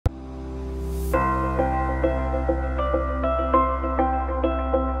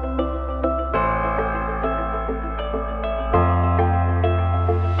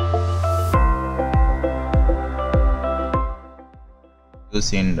to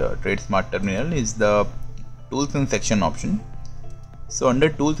see in the TradeSmart terminal is the tools and section option. So under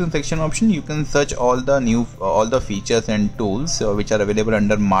tools and section option, you can search all the features and tools which are available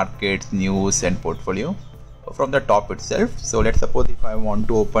under markets, news and portfolio from the top itself. So let's suppose if I want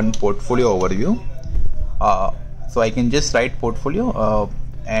to open portfolio overview, so I can just write portfolio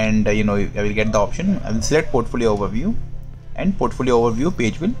and I will get the option. I will select portfolio overview and portfolio overview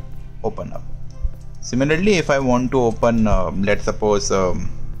page will open up. Similarly, if I want to open let's suppose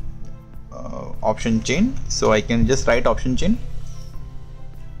option chain, so I can just write option chain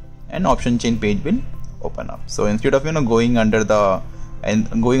and option chain page will open up. So instead of going under the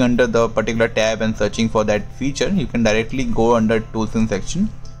particular tab and searching for that feature, you can directly go under tools and section,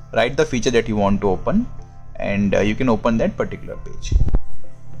 write the feature that you want to open, and you can open that particular page.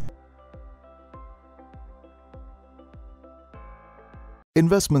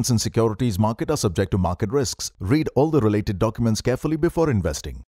 Investments in securities market are subject to market risks. Read all the related documents carefully before investing.